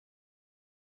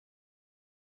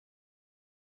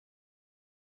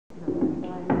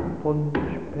Punch,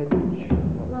 pinch,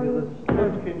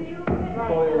 punch, pinch,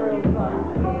 foil.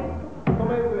 Come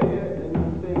over here and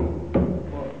you'll see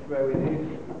what throwing is.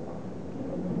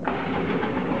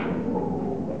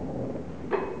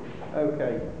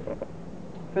 Okay,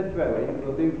 for throwing,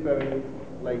 we'll do throwing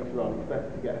later on. It's better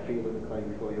to get a feel of the clay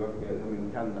before you have to go. I mean,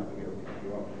 we can navigate it if you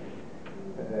want.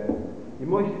 You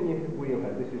moisten your wheel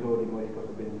head. This is already moist because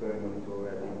I've been throwing on it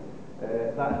already.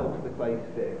 That helps the clay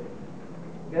stick.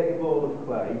 Get your ball of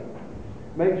clay.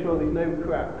 Make sure there's no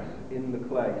cracks in the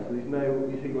clay. So there's no,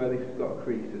 you see where this has got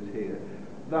creases here.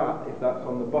 That, if that's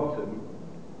on the bottom,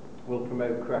 will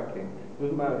promote cracking. It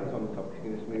doesn't matter if it's on the top,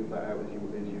 you're going to smooth that out as you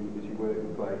work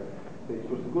the clay. So it's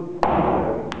just a good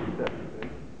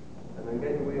and then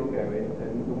get your wheel going,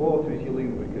 and the water is your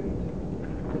lubricant.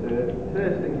 So the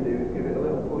first thing you do is give it a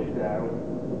little push down.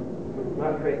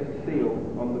 That creates a seal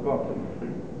on the bottom,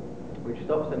 which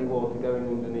stops any water going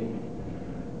underneath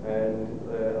and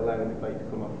allowing the clay to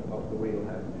come off the wheel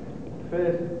head. The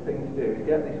first thing to do is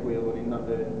get this wheel running,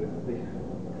 this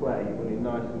clay running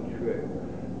nice and true,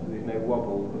 so there's no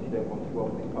wobble, because you don't want to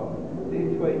wobble it apart. The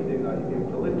easiest way to do that is give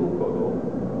it a little puddle,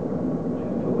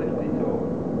 just to lift it up,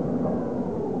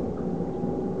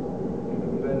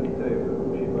 and bend it over,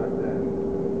 push it back down.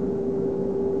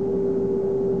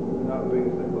 And that brings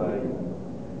the clay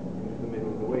into the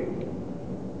middle of the wheel.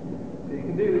 So you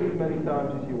can do this as many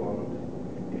times as you want.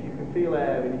 If you can feel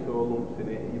air in it or lumps in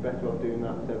it, you're better off doing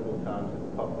that several times to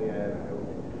pop the air out.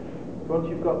 So once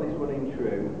you've got this running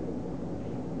true,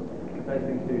 the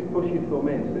next thing to do is push your thumb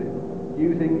in. So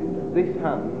using this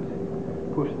hand,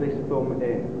 push this thumb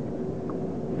in.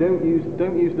 Don't use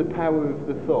the power of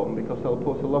the thumb, because they'll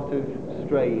put a lot of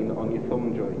strain on your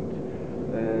thumb joint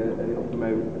and it'll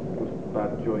promote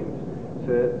bad joints.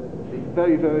 So it's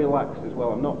very, very relaxed as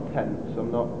well. I'm not tense,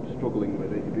 I'm not struggling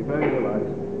with it. You'll be very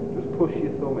relaxed. Just push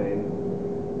your thumb in.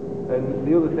 And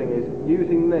the other thing is,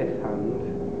 using this hand,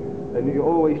 and you're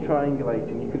always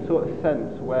triangulating, you can sort of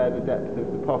sense where the depth of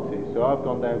the pot is. So I've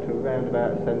gone down to around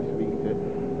about a centimetre,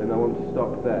 and I want to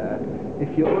stop there.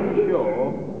 If you're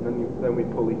unsure, then we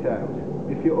pull it out.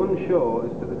 If you're unsure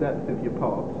as to the depth of your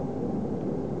pot,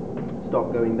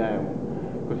 stop going down.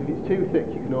 Because if it's too thick,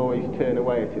 you can always turn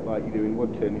away at it like you do in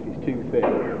wood turn. If it's too thick,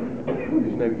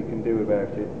 there's no you can do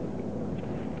about it.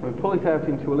 We pull it out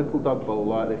into a little dog bowl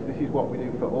like this. This is what we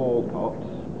do for all pots.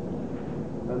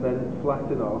 And then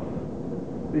flatten off.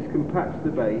 This compacts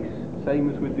the base, same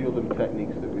as with the other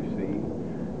techniques that we've seen,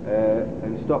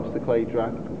 and stops the clay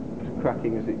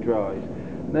cracking as it dries.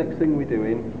 Next thing we're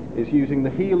doing is using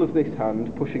the heel of this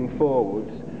hand, pushing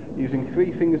forwards, using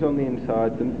 3 fingers on the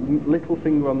inside, the little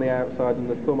finger on the outside and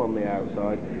the thumb on the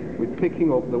outside, with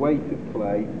picking up the weight of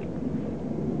clay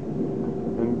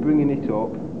and bringing it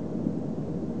up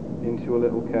into a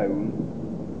little cone.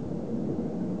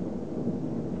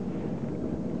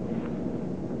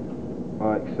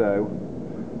 Like so,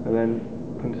 and then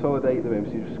consolidate the rim.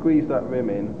 So you just squeeze that rim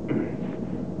in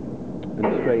and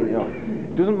straighten it off.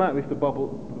 It doesn't matter if the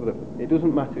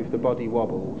body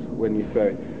wobbles when you throw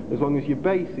it. As long as your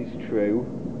base is true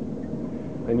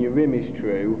and your rim is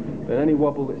true, then any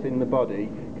wobble that's in the body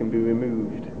can be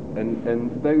removed.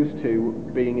 And those two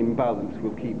being in balance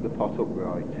will keep the pot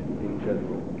upright in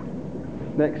general.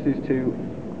 Next is to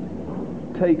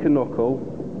take a knuckle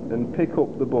and pick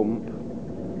up the bump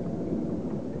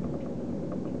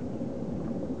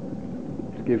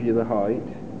to give you the height.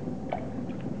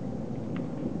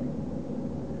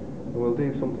 And we'll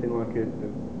do something like a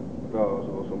vase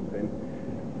or something.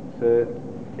 So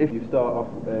if you start off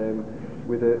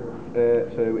with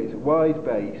so it's wide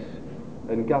base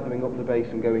and gathering up the base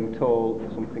and going tall for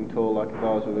something tall like a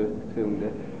vase or a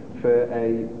cylinder. For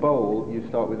a bowl, you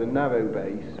start with a narrow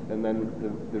base and then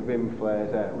the rim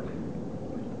flares out.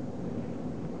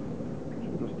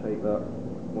 So just take that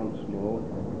once more to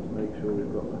make sure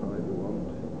we've got the height we want.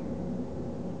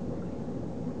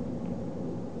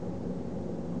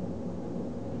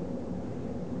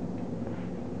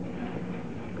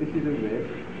 This is a rib.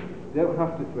 You don't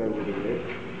have to throw with a rib.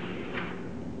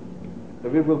 The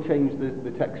rib will change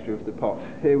the texture of the pot.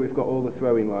 Here we've got all the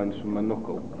throwing lines from my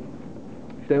knuckle.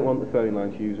 If you don't want the throwing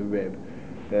lines, use a rib.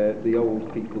 The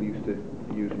old people used to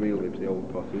use real ribs, the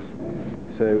old potters.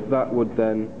 So that would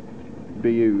then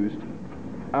be used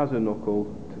as a knuckle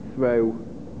to throw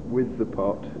with the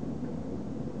pot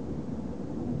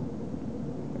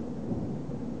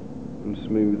and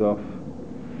smooth off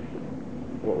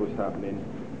what was happening.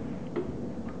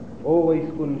 Always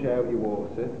sponge out your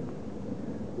water.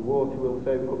 The water will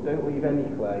soak up. Don't leave any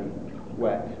clay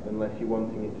wet unless you're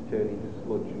wanting it to turn into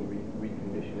sludge and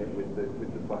recondition it with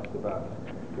the plaster bath.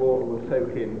 water will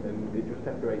soak in and it just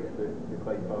separates the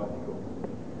clay particles.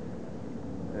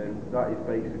 And that is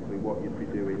basically what you'd be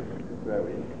doing to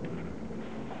throwing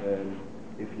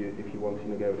if you're wanting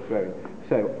to go at throwing.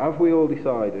 So, have we all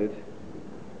decided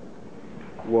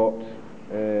what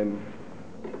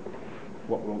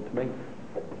we want to make?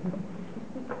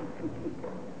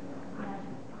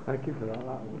 Thank you for that. That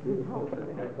was beautiful.